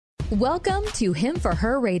Welcome to Him for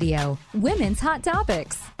Her Radio, Women's Hot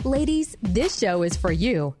Topics. Ladies, this show is for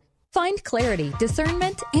you. Find clarity,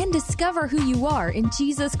 discernment, and discover who you are in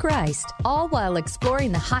Jesus Christ, all while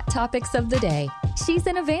exploring the hot topics of the day. She's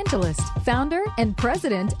an evangelist, founder, and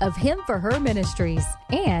president of Him for Her Ministries,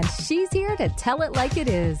 and she's here to tell it like it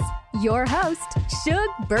is. Your host, Shug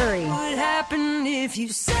Burry. What happened if you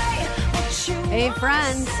say what you Hey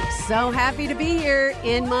friends, so happy to be here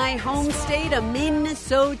in my home state of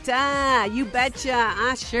Minnesota. You betcha.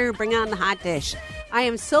 I sure bring on the hot dish. I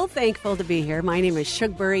am so thankful to be here. My name is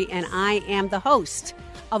Shug Burry, and I am the host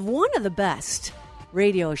of one of the best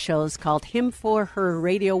radio shows called Him for Her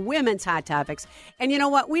Radio, Women's Hot Topics. And you know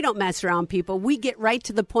what? We don't mess around, people. We get right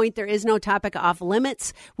to the point. There is no topic off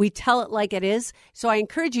limits. We tell it like it is. So I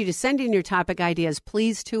encourage you to send in your topic ideas,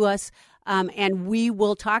 please, to us. And we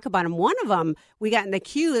will talk about them. One of them we got in the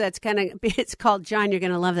queue that's it's called, John, you're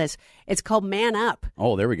going to love this. It's called Man Up.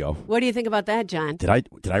 Oh, there we go. What do you think about that, John? Did I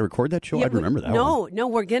record that show? Yeah, I remember that one. No,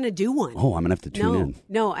 we're going to do one. Oh, I'm going to have to tune in.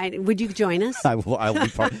 No, would you join us? I will be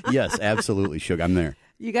part. Yes, absolutely, Shug. I'm there.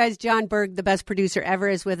 You guys, John Berg, the best producer ever,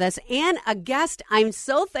 is with us. And a guest I'm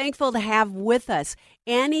so thankful to have with us,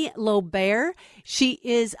 Annie Lobert. She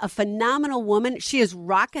is a phenomenal woman. She is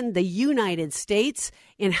rocking the United States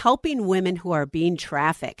in helping women who are being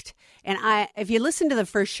trafficked. And if you listen to the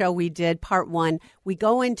first show we did, part one, we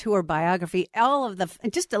go into her biography,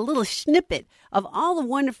 just a little snippet of all the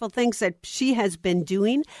wonderful things that she has been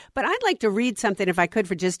doing. But I'd like to read something, if I could,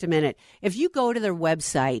 for just a minute. If you go to their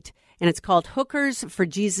website, and it's called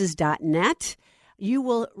hookersforjesus.net, you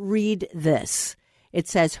will read this. It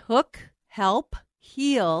says, hook, help,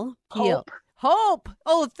 heal. Hope.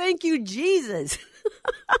 Oh, thank you, Jesus.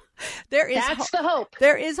 That's the hope.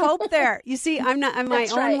 There is hope there. You see, I'm my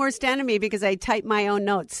That's own right. worst enemy because I typed my own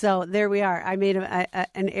notes. So there we are. I made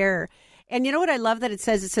an error. And you know what I love that it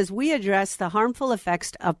says? It says, we address the harmful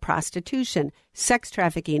effects of prostitution, sex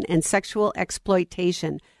trafficking, and sexual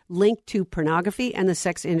exploitation linked to pornography and the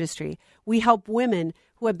sex industry. We help women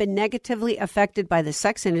who have been negatively affected by the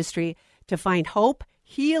sex industry to find hope,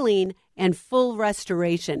 healing, and full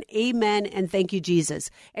restoration. Amen, and thank you,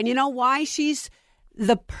 Jesus. And you know why she's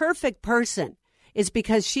the perfect person is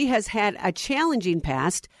because she has had a challenging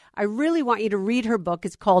past. I really want you to read her book.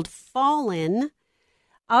 It's called Fallen: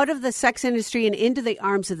 Out of the Sex Industry and Into the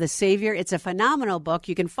Arms of the Savior. It's a phenomenal book.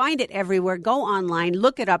 You can find it everywhere. Go online,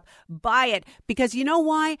 look it up, buy it. Because you know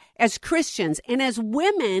why? As Christians and as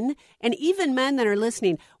women and even men that are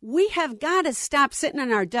listening, we have got to stop sitting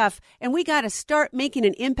on our duff and we got to start making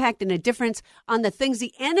an impact and a difference on the things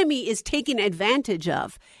the enemy is taking advantage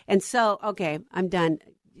of. And so, okay, I'm done.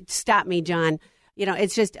 Stop me, John. You know,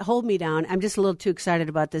 it's just hold me down. I'm just a little too excited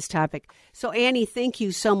about this topic. So, Annie, thank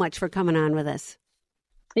you so much for coming on with us.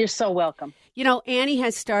 You're so welcome. You know, Annie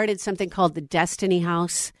has started something called the Destiny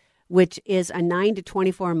House, which is a 9 to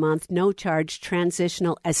 24 month, no charge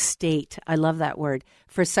transitional estate. I love that word,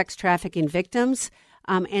 for sex trafficking victims.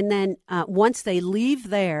 And then once they leave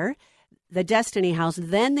there, the Destiny House,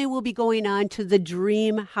 then they will be going on to the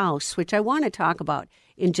Dream House, which I want to talk about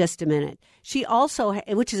in just a minute. She also,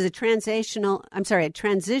 which is a transitional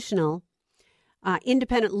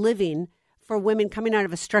independent living for women coming out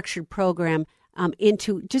of a structured program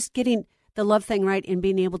into just getting the love thing right and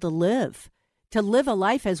being able to live a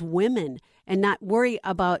life as women and not worry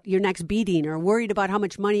about your next beating or worried about how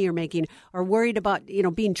much money you're making or worried about,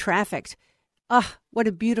 being trafficked. What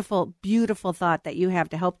a beautiful, beautiful thought that you have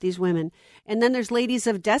to help these women. And then there's Ladies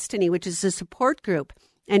of Destiny, which is a support group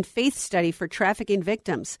and faith study for trafficking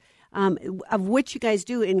victims, of which you guys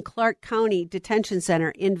do in Clark County Detention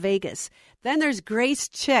Center in Vegas. Then there's Grace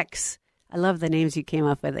Chicks. I love the names you came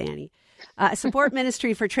up with, Annie. Support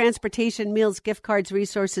ministry for transportation, meals, gift cards,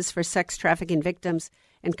 resources for sex trafficking victims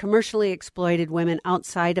and commercially exploited women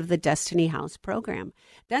outside of the Destiny House program.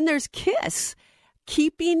 Then there's KISS,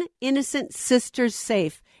 Keeping Innocent Sisters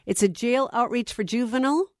Safe. It's a jail outreach for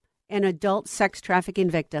juvenile and adult sex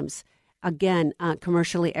trafficking victims. Again,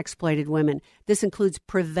 commercially exploited women. This includes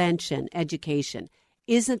prevention education.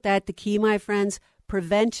 Isn't that the key, my friends?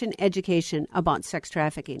 Prevention education about sex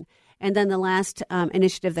trafficking. And then the last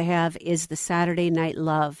initiative they have is the Saturday Night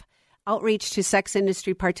Love, outreach to sex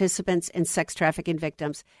industry participants and sex trafficking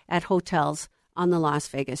victims at hotels on the Las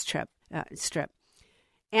Vegas Strip.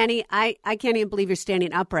 Annie, I can't even believe you're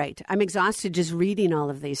standing upright. I'm exhausted just reading all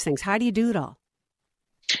of these things. How do you do it all?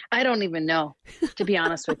 I don't even know, to be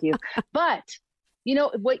honest with you. But,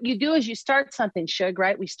 what you do is you start something, Shug,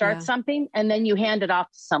 right? We start something and then you hand it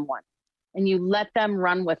off to someone and you let them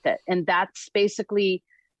run with it. And that's basically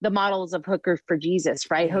the models of Hookers for Jesus,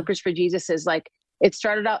 right? Yeah. Hookers for Jesus is like It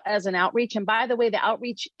started out as an outreach. And by the way, the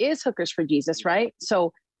outreach is Hookers for Jesus, right?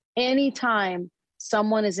 So anytime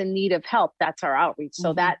someone is in need of help, that's our outreach.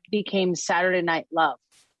 So that became Saturday Night Love,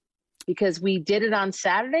 because we did it on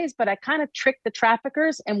Saturdays, but I kind of tricked the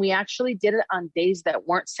traffickers and we actually did it on days that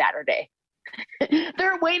weren't Saturday.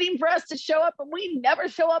 They're waiting for us to show up and we never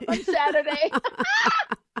show up on Saturday.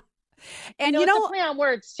 And it's a play on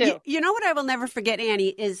words too. You know what I will never forget, Annie,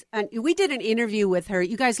 is we did an interview with her.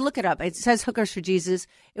 You guys look it up. It says Hookers for Jesus.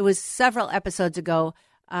 It was several episodes ago,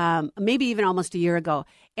 maybe even almost a year ago.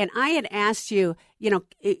 And I had asked you,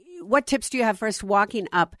 what tips do you have for us walking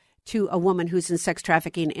up to a woman who's in sex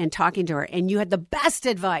trafficking and talking to her? And you had the best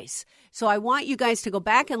advice. So I want you guys to go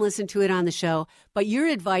back and listen to it on the show. But your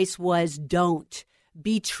advice was don't.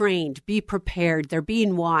 Be trained. Be prepared. They're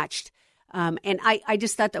being watched. And I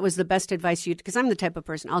just thought that was the best advice because I'm the type of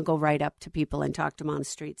person, I'll go right up to people and talk to them on the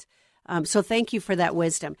streets. So thank you for that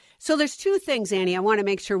wisdom. So there's two things, Annie, I want to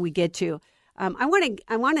make sure we get to. I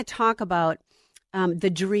want to talk about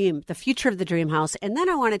the future of the Dream House. And then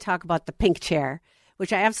I want to talk about the pink chair,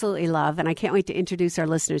 which I absolutely love. And I can't wait to introduce our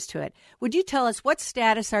listeners to it. Would you tell us what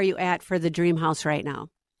status are you at for the Dream House right now?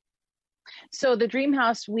 So the Dream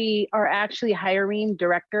House, we are actually hiring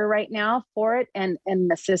director right now for it and an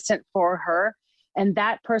assistant for her. And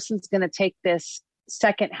that person's going to take this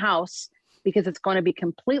second house because it's going to be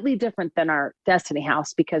completely different than our Destiny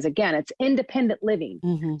House because, again, it's independent living.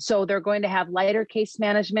 Mm-hmm. So they're going to have lighter case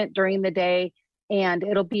management during the day, and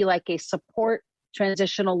it'll be like a support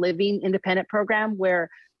transitional living independent program where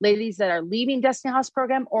ladies that are leaving Destiny House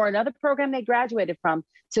program or another program they graduated from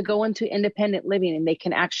to go into independent living, and they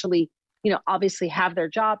can actually obviously have their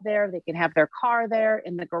job there. They can have their car there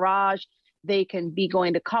in the garage. They can be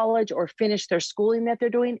going to college or finish their schooling that they're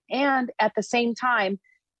doing. And at the same time,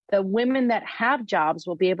 the women that have jobs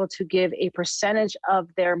will be able to give a percentage of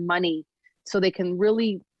their money so they can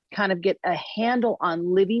really kind of get a handle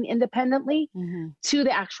on living independently to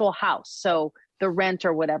the actual house. So the rent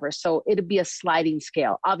or whatever. So it'd be a sliding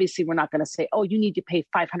scale. Obviously, we're not going to say, oh, you need to pay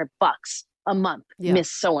 $500 a month,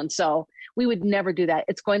 Miss So-and-so. We would never do that.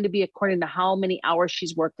 It's going to be according to how many hours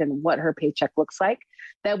she's worked and what her paycheck looks like.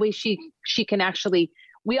 That way she can actually,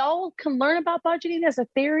 we all can learn about budgeting as a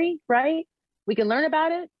theory, right? We can learn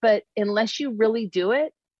about it, but unless you really do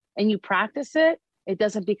it and you practice it, it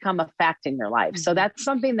doesn't become a fact in your life. So that's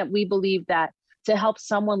something that we believe that to help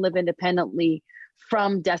someone live independently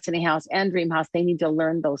from Destiny House and Dream House, they need to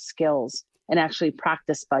learn those skills and actually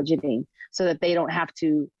practice budgeting so that they don't have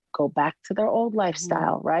to go back to their old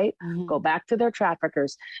lifestyle, right? Go back to their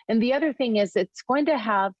traffickers. And the other thing is it's going to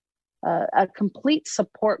have a complete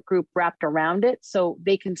support group wrapped around it. So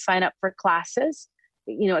they can sign up for classes,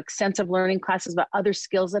 extensive learning classes about other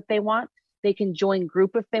skills that they want. They can join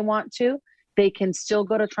group if they want to. They can still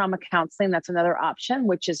go to trauma counseling. That's another option,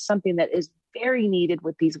 which is something that is very needed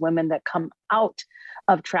with these women that come out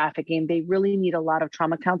of trafficking. They really need a lot of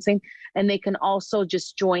trauma counseling. And they can also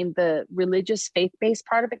just join the religious faith-based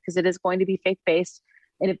part of it because it is going to be faith-based.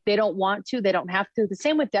 And if they don't want to, they don't have to. The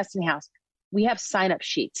same with Destiny House. We have sign-up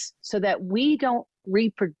sheets so that we don't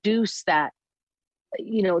reproduce that,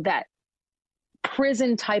 that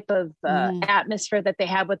prison type of atmosphere that they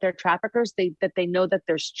have with their traffickers. That they know that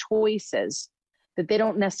there's choices, that they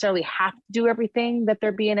don't necessarily have to do everything that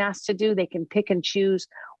they're being asked to do. They can pick and choose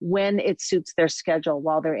when it suits their schedule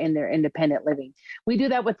while they're in their independent living. We do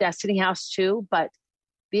that with Destiny House too, but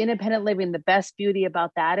the independent living, the best beauty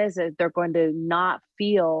about that is that they're going to not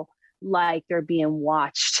feel like they're being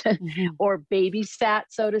watched or babysat,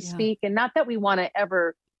 so to speak. And not that we want to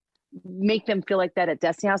ever make them feel like that at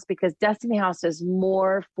Destiny House, because Destiny House is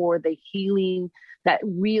more for the healing, that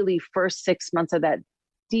really first 6 months of that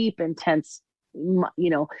deep, intense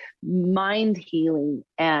mind healing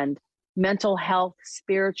and mental health,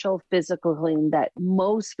 spiritual, physical healing that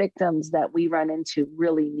most victims that we run into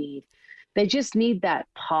really need. They just need that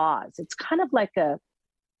pause. It's kind of like a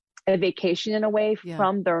vacation in a way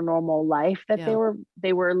from their normal life that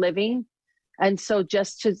they were living. And so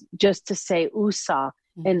just to say USA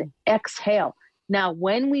and exhale. Now,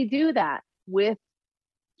 when we do that with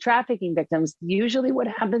trafficking victims, usually what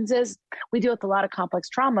happens is we deal with a lot of complex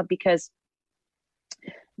trauma because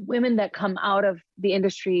women that come out of the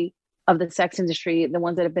industry, of the sex industry, the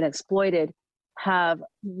ones that have been exploited, have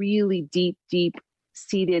really deep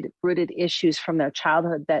seated, rooted issues from their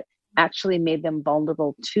childhood that actually made them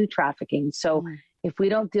vulnerable to trafficking. So if we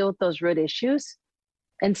don't deal with those root issues,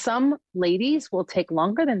 and some ladies will take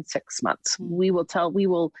longer than 6 months, we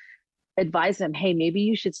will advise them, hey, maybe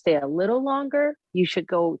you should stay a little longer. You should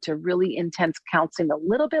go to really intense counseling a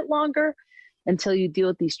little bit longer. until you deal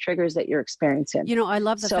with these triggers that you're experiencing. You know, I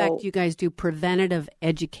love the fact you guys do preventative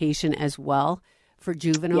education as well for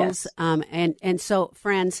juveniles. Yes. And so,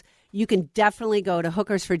 friends, you can definitely go to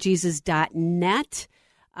hookersforjesus.net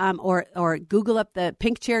or Google up the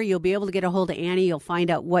Pink Chair. You'll be able to get a hold of Annie. You'll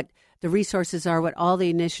find out what the resources are, what all the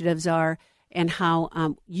initiatives are, and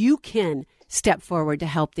how you can step forward to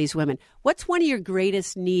help these women. What's one of your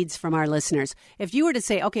greatest needs from our listeners? If you were to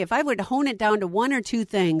say, okay, if I were to hone it down to one or two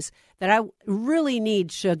things that I really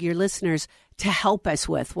need, Shug, your listeners, to help us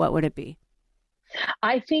with, what would it be?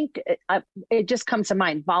 I think it just comes to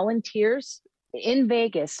mind, volunteers in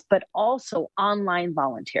Vegas, but also online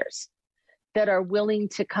volunteers that are willing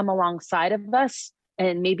to come alongside of us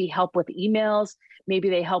and maybe help with emails. Maybe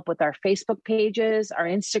they help with our Facebook pages, our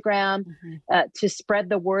Instagram, to spread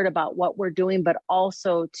the word about what we're doing, but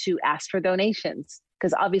also to ask for donations.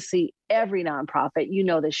 Because obviously every nonprofit, you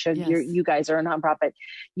know this, Shug, you guys are a nonprofit,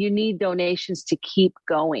 you need donations to keep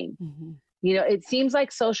going. You know, it seems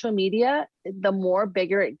like social media, the more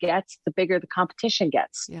bigger it gets, the bigger the competition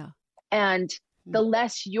gets. And the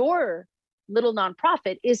less your little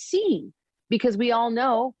nonprofit is seen, because we all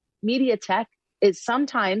know media tech is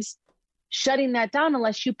sometimes shutting that down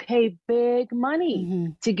unless you pay big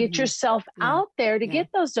money to get yourself out there to get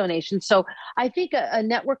those donations. So I think a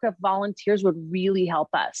network of volunteers would really help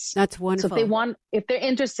us. That's wonderful. So if they're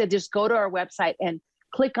interested, just go to our website and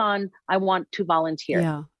click on, I want to volunteer.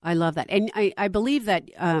 Yeah, I love that. And I believe that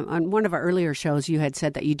on one of our earlier shows, you had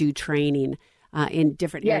said that you do training in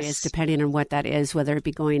different areas, depending on what that is, whether it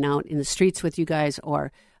be going out in the streets with you guys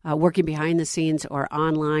or working behind the scenes or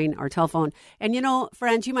online or telephone. And, you know,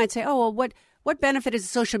 friends, you might say, oh, well, what benefit is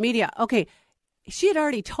social media? Okay, she had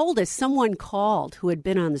already told us someone called who had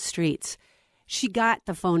been on the streets. She got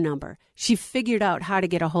the phone number. She figured out how to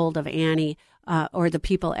get a hold of Annie or the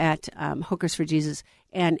people at Hookers for Jesus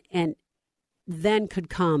and then could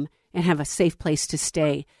come and have a safe place to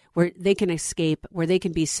stay where they can escape, where they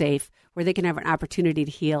can be safe, where they can have an opportunity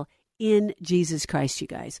to heal in Jesus Christ, you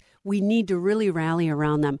guys. We need to really rally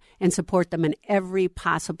around them and support them in every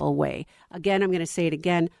possible way. Again, I'm going to say it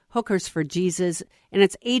again, Hookers for Jesus, and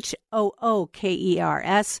it's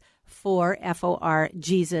HOOKERS for FOR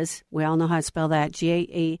Jesus. We all know how to spell that,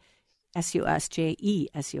 JASUS.net.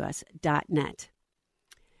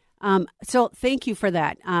 So thank you for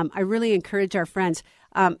that. I really encourage our friends.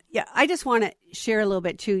 I just want to share a little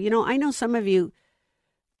bit too. You know, I know some of you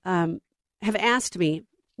have asked me,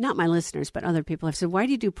 not my listeners, but other people have said, why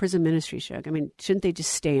do you do prison ministry, Shug? I mean, shouldn't they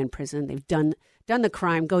just stay in prison? They've done the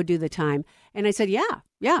crime, go do the time. And I said, yeah,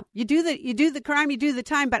 you do the crime, you do the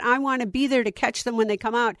time, but I want to be there to catch them when they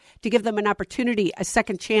come out, to give them an opportunity, a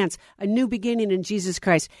second chance, a new beginning in Jesus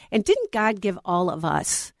Christ. And didn't God give all of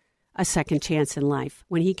us a second chance in life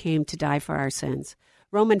when he came to die for our sins?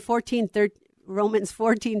 Romans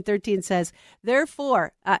 14:13 says,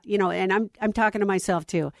 therefore, and I'm talking to myself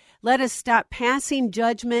too, let us stop passing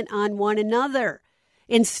judgment on one another.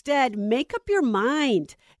 Instead, make up your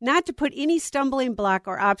mind not to put any stumbling block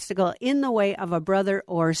or obstacle in the way of a brother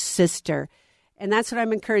or sister. And that's what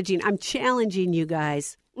I'm encouraging. I'm challenging you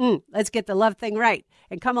guys. Let's get the love thing right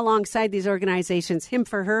and come alongside these organizations, Him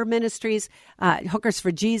for Her Ministries, Hookers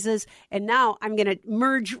for Jesus. And now I'm going to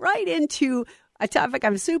merge right into a topic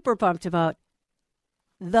I'm super pumped about,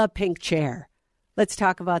 the Pink Chair. Let's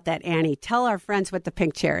talk about that, Annie. Tell our friends what the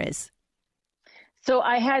Pink Chair is. So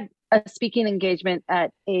I had a speaking engagement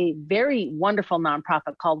at a very wonderful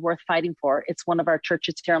nonprofit called Worth Fighting For. It's one of our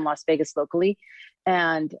churches here in Las Vegas locally.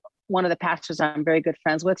 And one of the pastors I'm very good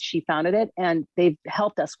friends with, she founded it, and they've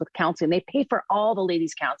helped us with counseling. They pay for all the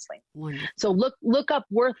ladies' counseling. Wonderful. So look up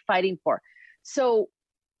Worth Fighting For. So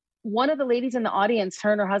one of the ladies in the audience,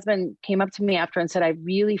 her and her husband came up to me after and said, I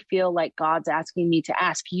really feel like God's asking me to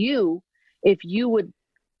ask you if you would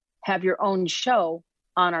have your own show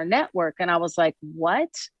on our network. And I was like, what?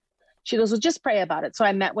 She goes, well, just pray about it. So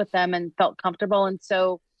I met with them and felt comfortable. And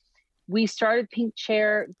so we started Pink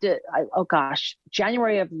Chair,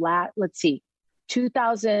 January of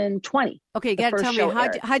 2020. Okay, you got to tell me,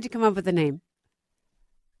 how'd you come up with the name?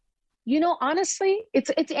 You know, honestly,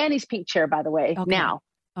 it's Annie's Pink Chair, by the way, now.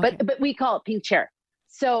 Okay. But we call it Pink Chair.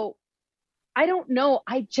 So I don't know.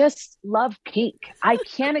 I just love pink. I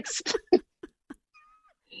can't explain.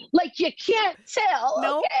 Like, you can't tell.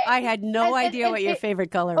 No, okay? I had no idea what your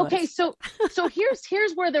favorite color was. Okay, so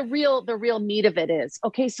here's where the real meat of it is.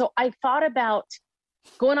 Okay, so I thought about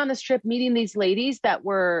going on this trip, meeting these ladies that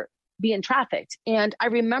were being trafficked. And I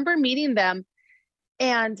remember meeting them.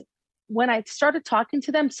 And when I started talking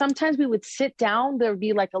to them, sometimes we would sit down, there would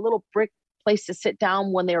be like a little brick place to sit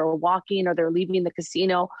down when they were walking or they're leaving the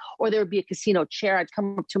casino, or there would be a casino chair. I'd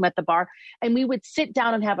come up to them at the bar and we would sit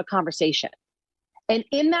down and have a conversation. And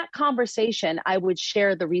in that conversation, I would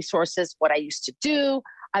share the resources, what I used to do.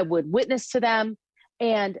 I would witness to them,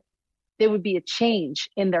 and there would be a change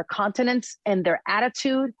in their countenance and their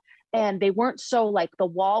attitude. And they weren't so like the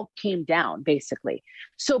wall came down, basically.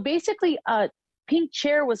 So basically, Pink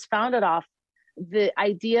Chair was founded off the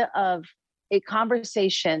idea of a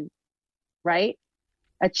conversation, right?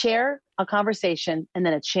 A chair, a conversation, and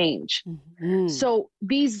then a change. Mm-hmm. So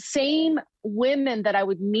these same women that I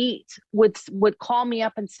would meet would call me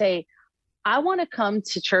up and say, I want to come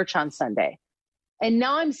to church on Sunday. And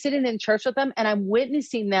now I'm sitting in church with them and I'm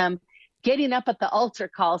witnessing them getting up at the altar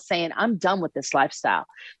call saying, I'm done with this lifestyle.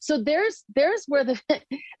 So there's where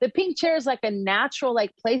the Pink Chair is like a natural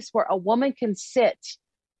like place where a woman can sit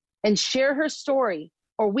and share her story,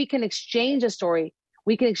 or we can exchange a story.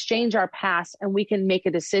 We can exchange our past and we can make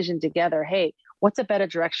a decision together. Hey, what's a better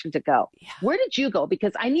direction to go? Yeah. Where did you go?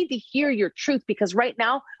 Because I need to hear your truth, because right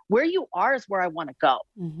now where you are is where I want to go.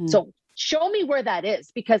 Mm-hmm. So show me where that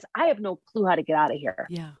is, because I have no clue how to get out of here.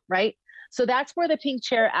 Yeah. Right. So that's where the Pink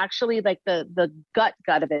Chair actually like the gut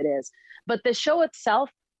of it is. But the show itself,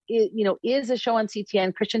 is a show on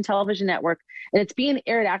CTN, Christian Television Network, and it's being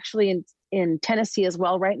aired actually in Tennessee as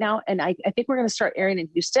well right now. And I think we're going to start airing in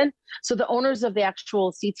Houston. So the owners of the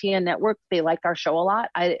actual CTN network, they like our show a lot.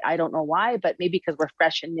 I don't know why, but maybe because we're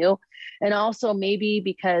fresh and new. And also maybe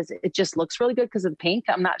because it just looks really good because of the pink.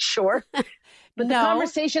 I'm not sure. But the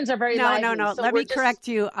conversations are very lively. No. So Let me correct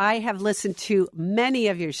you. I have listened to many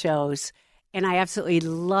of your shows, and I absolutely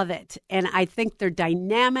love it. And I think they're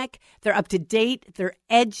dynamic, they're up to date, they're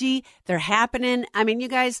edgy, they're happening. I mean, you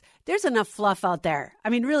guys, there's enough fluff out there. I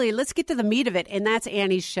mean, really, let's get to the meat of it. And that's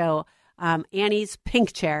Annie's show, Annie's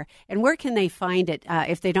Pink Chair. And where can they find it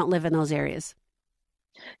if they don't live in those areas?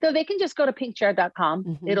 So they can just go to pinkchair.com.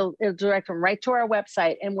 Mm-hmm. It'll direct them right to our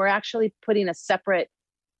website. And we're actually putting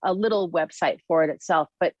a little website for it itself.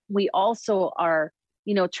 But we also are,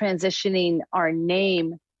 transitioning our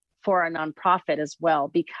name for our nonprofit as well,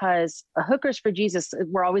 because Hookers for Jesus,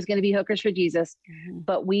 we're always going to be Hookers for Jesus, mm-hmm.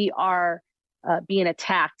 but we are being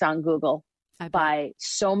attacked on Google by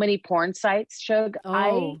so many porn sites, Shug.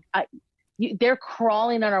 Oh. They're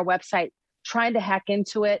crawling on our website, trying to hack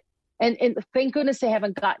into it. And thank goodness they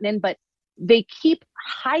haven't gotten in, but they keep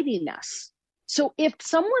hiding us. So if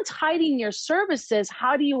someone's hiding your services,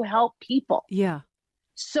 how do you help people? Yeah.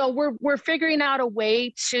 So we're figuring out a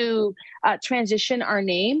way to transition our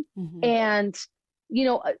name. Mm-hmm. And,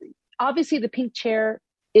 obviously the Pink Chair,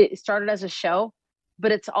 it started as a show,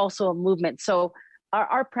 but it's also a movement. So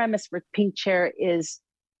our premise for Pink Chair is,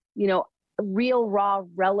 real, raw,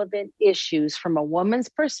 relevant issues from a woman's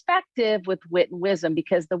perspective with wit and wisdom,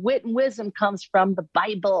 because the wit and wisdom comes from the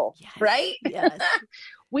Bible, yes. Right? Yes.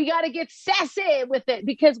 We got to get sassy with it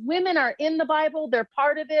because women are in the Bible. They're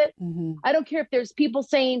part of it. Mm-hmm. I don't care if there's people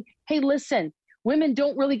saying, hey, listen, women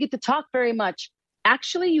don't really get to talk very much.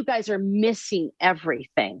 Actually, you guys are missing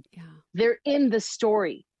everything. Yeah. They're in the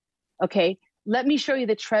story. Okay. Let me show you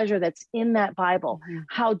the treasure that's in that Bible, mm-hmm.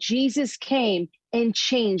 how Jesus came and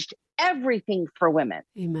changed everything for women.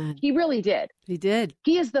 Amen. He really did. He did.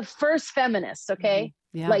 He is the first feminist. Okay. Mm-hmm.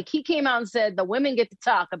 Yeah. Like he came out and said, the women get to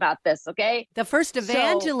talk about this. Okay. The first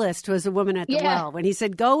evangelist was a woman at the well when he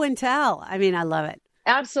said, go and tell. I mean, I love it.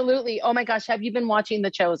 Absolutely. Oh my gosh. Have you been watching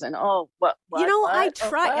The Chosen? Oh, what? I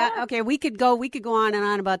try. Okay. We could go on and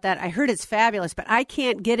on about that. I heard it's fabulous, but I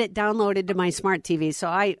can't get it downloaded to my smart TV. So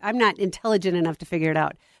I'm not intelligent enough to figure it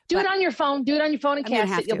out. Do it on your phone. Do it on your phone and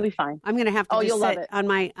cast it. You'll be fine. I'm going to have to just sit on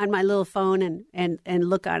my little phone and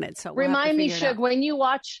look on it. So remind me, Shug, when you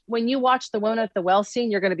watch the woman at the well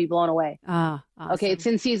scene, you're going to be blown away. Awesome. Okay, it's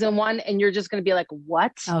in season 1, and you're just going to be like,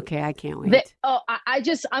 "What?" Okay, I can't wait.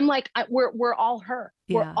 I'm like, we're all her.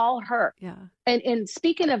 Yeah. We're all her. Yeah. And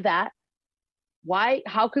speaking of that,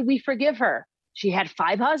 how could we forgive her? She had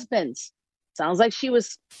 5 husbands. Sounds like she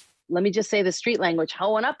was, let me just say the street language,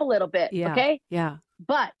 hoeing up a little bit. Yeah. Okay. Yeah.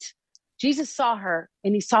 But Jesus saw her,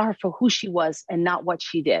 and he saw her for who she was and not what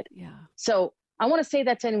she did. Yeah. So I want to say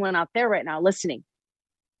that to anyone out there right now listening.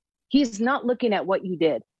 He's not looking at what you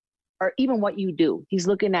did or even what you do. He's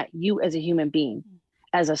looking at you as a human being,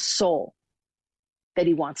 as a soul that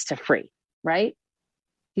he wants to free, right?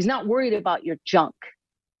 He's not worried about your junk.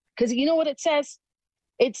 Because you know what it says?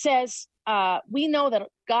 It says, we know that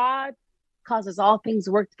God causes all things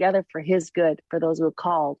to work together for his good, for those who are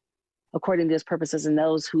called according to his purposes and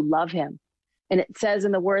those who love him. And it says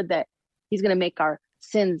in the word that he's going to make our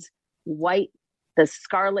sins white, the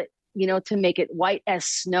scarlet, to make it white as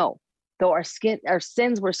snow. Though our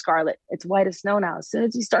sins were scarlet, it's white as snow now. As soon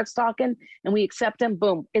as he starts talking and we accept him,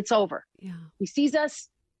 boom, it's over. Yeah. He sees us,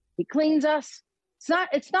 he cleans us.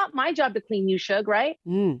 It's not my job to clean you, Shug, right?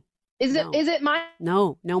 Is it my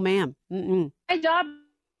No, ma'am. my job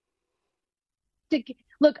to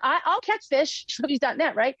look? I'll catch fish,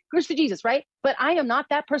 shuggies.net, right? Cruise for Jesus, right? But I am not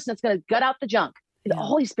that person that's going to gut out the junk. The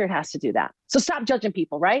Holy Spirit has to do that. So stop judging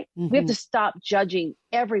people, right? We have to stop judging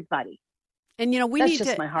everybody. And, we That's need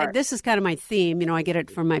just to, my heart. This is kind of my theme. I get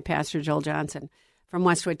it from my pastor, Joel Johnson from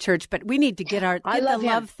Westwood Church, but we need to get the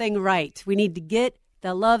love thing right. We need to get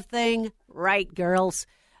the love thing right, girls.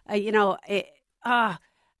 I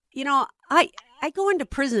go into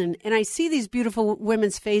prison and I see these beautiful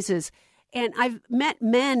women's faces, and I've met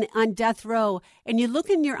men on death row, and you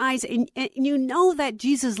look in your eyes and you know that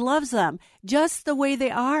Jesus loves them just the way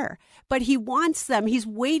they are, but he wants them. He's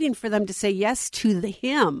waiting for them to say yes to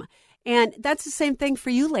him. And that's the same thing for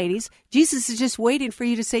you, ladies. Jesus is just waiting for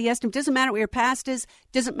you to say yes to him. Doesn't matter what your past is.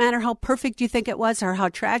 Doesn't matter how perfect you think it was or how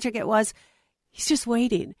tragic it was. He's just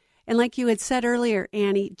waiting. And like you had said earlier,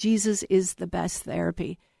 Annie, Jesus is the best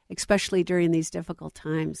therapy, especially during these difficult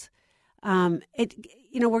times. We're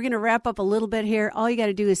going to wrap up a little bit here. All you got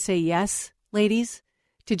to do is say yes, ladies,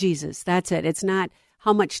 to Jesus. That's it. It's not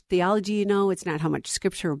how much theology you know. It's not how much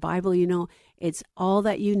scripture or Bible you know. It's all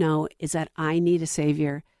that you know is that I need a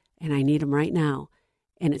Savior. And I need him right now.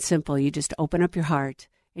 And it's simple. You just open up your heart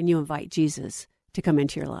and you invite Jesus to come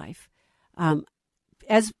into your life.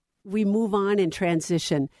 As we move on and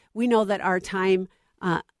transition, we know that our time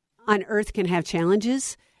on earth can have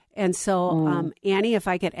challenges. And so, Annie, if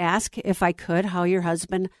I could ask, how your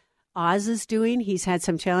husband Oz is doing. He's had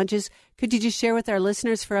some challenges. Could you just share with our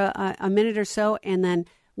listeners for a minute or so, and then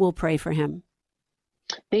we'll pray for him?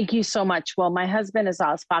 Thank you so much. Well, my husband is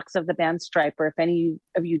Oz Fox of the band Stryper. If any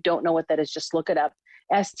of you don't know what that is, just look it up.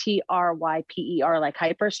 Stryper, like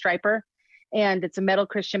hyper, Stryper. And it's a metal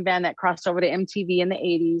Christian band that crossed over to MTV in the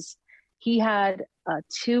 80s. He had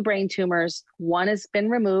 2 brain tumors. One has been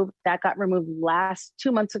removed. That got removed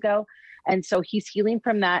 2 months ago. And so he's healing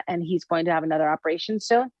from that, and he's going to have another operation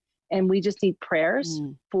soon. And we just need prayers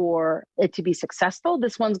for it to be successful.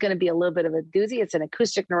 This one's going to be a little bit of a doozy. It's an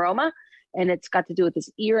acoustic neuroma. And it's got to do with his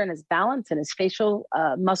ear and his balance and his facial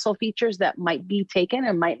muscle features that might be taken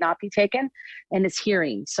and might not be taken, and his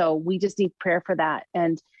hearing. So we just need prayer for that.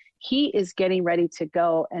 And he is getting ready to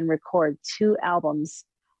go and record 2 albums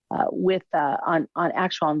on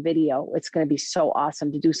video. It's going to be so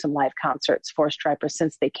awesome to do some live concerts for Stryper,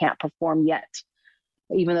 since they can't perform yet,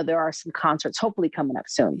 even though there are some concerts hopefully coming up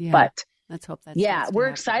soon. Yeah, but let's hope that. We're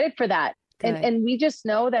excited for that. And we just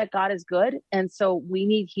know that God is good. And so we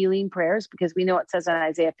need healing prayers, because we know it says in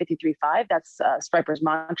Isaiah 53:5, that's Stryper's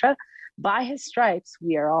mantra, by his stripes,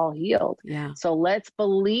 we are all healed. Yeah. So let's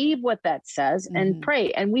believe what that says and pray.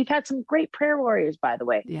 And we've had some great prayer warriors, by the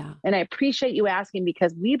way. Yeah. And I appreciate you asking,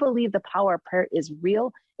 because we believe the power of prayer is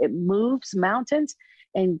real. It moves mountains.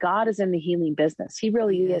 And God is in the healing business. He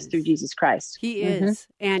really is through Jesus Christ. He is.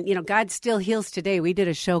 And, God still heals today. We did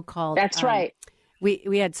a show called... That's right.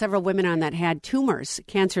 We had several women on that had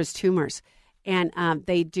cancerous tumors, and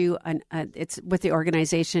they do it's with the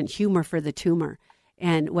organization Humor for the Tumor,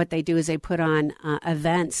 and what they do is they put on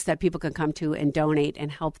events that people can come to and donate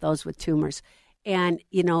and help those with tumors. And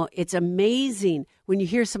it's amazing when you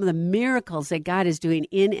hear some of the miracles that God is doing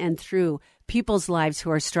in and through people's lives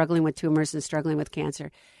who are struggling with tumors and struggling with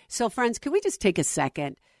cancer. So, friends, could we just take a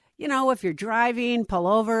second? If you're driving, pull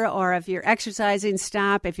over, or if you're exercising,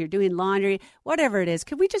 stop. If you're doing laundry, whatever it is,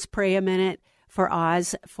 could we just pray a minute for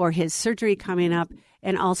Oz, for his surgery coming up,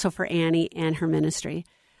 and also for Annie and her ministry?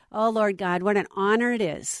 Oh, Lord God, what an honor it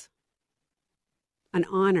is. An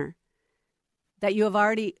honor that you have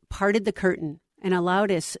already parted the curtain and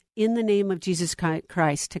allowed us, in the name of Jesus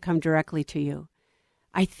Christ, to come directly to you.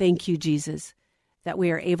 I thank you, Jesus, that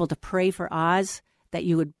we are able to pray for Oz, that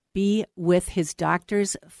you would be with his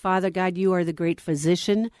doctors. Father God, you are the great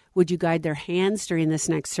physician. Would you guide their hands during this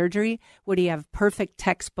next surgery? Would he have perfect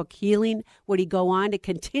textbook healing? Would he go on to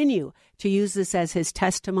continue to use this as his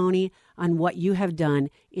testimony on what you have done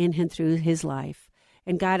in and through his life?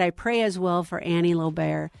 And God, I pray as well for Annie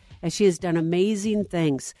Lobert, as she has done amazing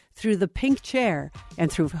things through the Pink Chair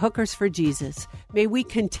and through Hookers for Jesus. May we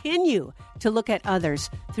continue to look at others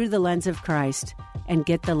through the lens of Christ and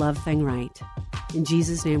get the love thing right. In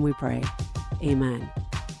Jesus' name we pray. Amen.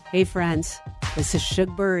 Hey, friends, this is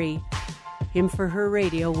Shug Burry, Him for Her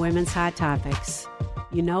Radio, Women's Hot Topics.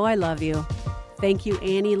 You know I love you. Thank you,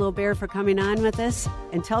 Annie Lobert, for coming on with us.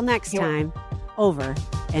 Until next time, over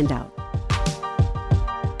and out.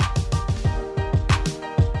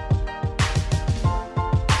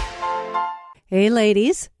 Hey,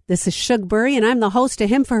 ladies. This is Shug Burry, and I'm the host of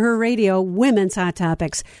Him for Her Radio, Women's Hot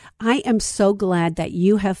Topics. I am so glad that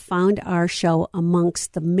you have found our show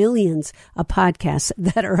amongst the millions of podcasts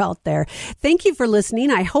that are out there. Thank you for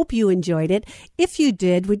listening. I hope you enjoyed it. If you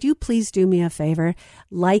did, would you please do me a favor?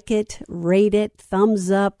 Like it, rate it, thumbs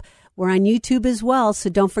up. We're on YouTube as well, so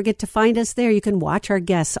don't forget to find us there. You can watch our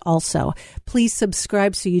guests also. Please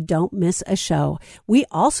subscribe so you don't miss a show. We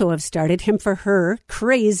also have started Him for Her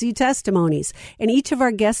Crazy Testimonies, and each of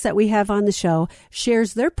our guests that we have on the show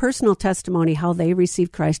shares their personal testimony, how they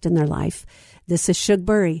received Christ in their life. This is Shug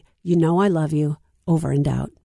Burry. You know I love you. Over and out.